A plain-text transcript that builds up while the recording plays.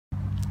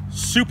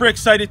Super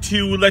excited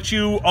to let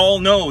you all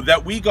know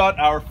that we got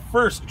our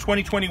first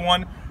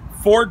 2021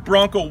 Ford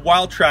Bronco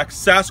WildTrak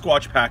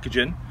Sasquatch package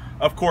in.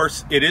 Of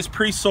course, it is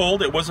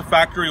pre-sold. It was a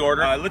factory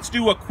order. Let's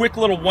do a quick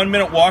little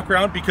 1-minute walk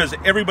around because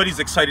everybody's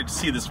excited to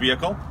see this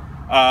vehicle,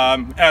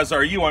 as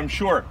are you, I'm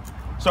sure.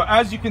 So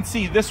as you can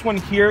see, this one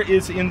here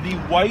is in the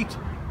white,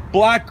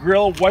 black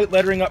grille, white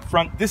lettering up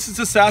front. This is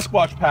a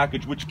Sasquatch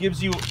package, which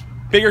gives you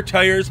bigger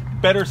tires,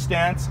 better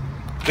stance,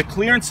 the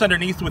clearance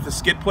underneath with the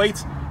skid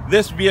plates.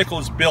 This vehicle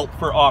is built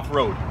for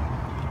off-road.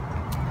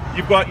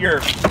 You've got your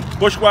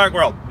bushwhacker,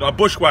 well, not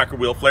bushwhacker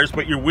wheel flares,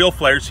 but your wheel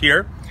flares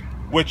here,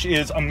 which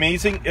is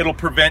amazing. It'll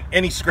prevent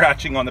any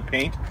scratching on the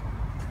paint.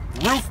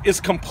 Roof is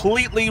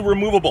completely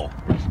removable.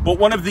 But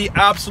one of the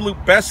absolute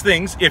best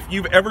things, if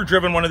you've ever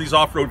driven one of these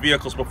off-road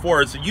vehicles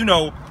before, is that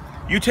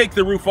you take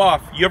the roof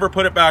off, you ever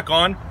put it back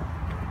on,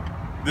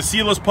 the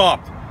seal is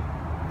popped.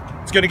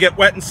 It's gonna get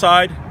wet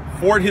inside.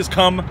 Ford has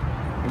come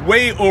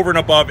way over and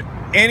above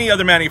any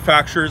other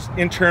manufacturers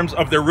in terms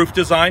of their roof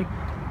design.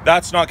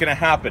 That's not gonna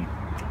happen.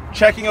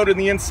 Checking out in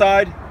the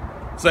inside,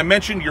 as I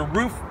mentioned, your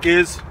roof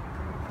is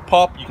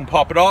you can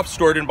pop it off,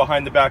 store it in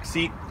behind the back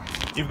seat.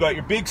 You've got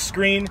your big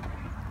screen.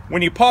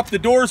 When you pop the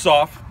doors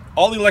off,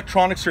 all the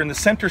electronics are in the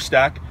center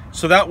stack,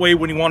 so that way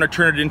when you want to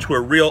turn it into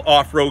a real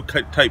off-road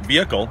type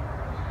vehicle,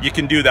 you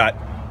can do that.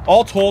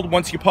 All told,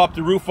 once you pop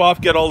the roof off,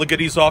 get all the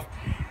goodies off,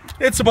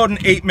 it's about an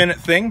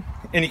 8-minute thing,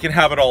 and you can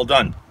have it all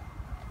done.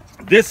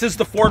 This is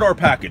the 4-door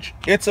package.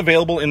 It's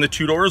available in the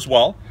 2-door as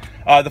well.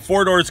 The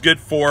 4-door is good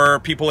for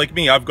people like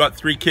me. I've got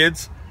 3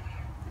 kids.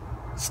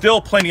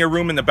 Still plenty of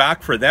room in the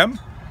back for them.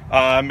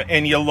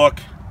 And you look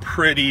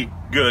pretty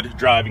good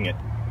driving it.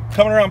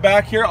 Coming around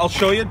back here, I'll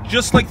show you,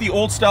 just like the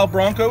old style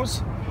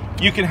Broncos,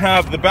 you can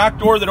have the back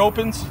door that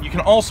opens. You can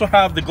also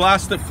have the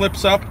glass that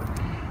flips up.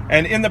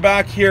 And in the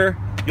back here,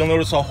 you'll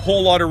notice a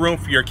whole lot of room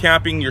for your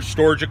camping, your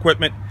storage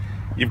equipment.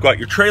 You've got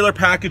your trailer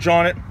package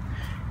on it.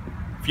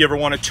 If you ever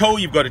want to tow,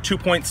 you've got a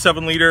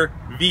 2.7 liter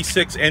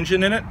V6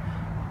 engine in it.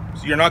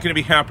 So you're not going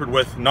to be hampered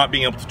with not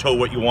being able to tow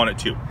what you want it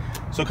to.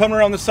 So coming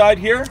around the side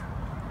here,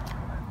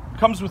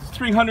 comes with a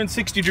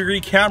 360-degree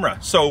camera.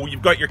 So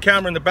you've got your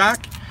camera in the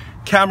back,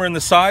 camera in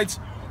the sides.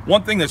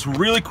 One thing that's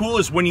really cool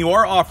is when you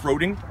are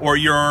off-roading or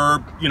you're,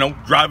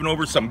 driving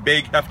over some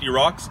big hefty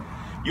rocks,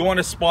 you want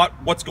to spot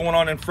what's going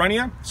on in front of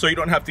you so you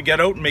don't have to get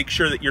out and make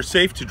sure that you're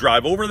safe to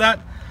drive over that.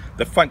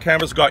 The front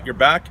camera's got your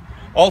back.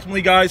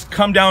 Ultimately, guys,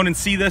 come down and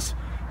see this.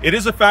 It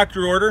is a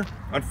factory order.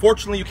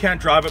 Unfortunately, you can't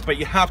drive it, but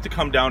you have to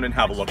come down and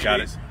have a look at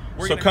it.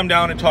 So come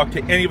down and talk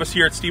to any of us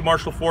here at Steve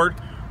Marshall Ford.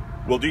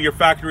 We'll do your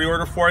factory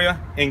order for you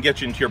and get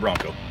you into your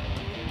Bronco.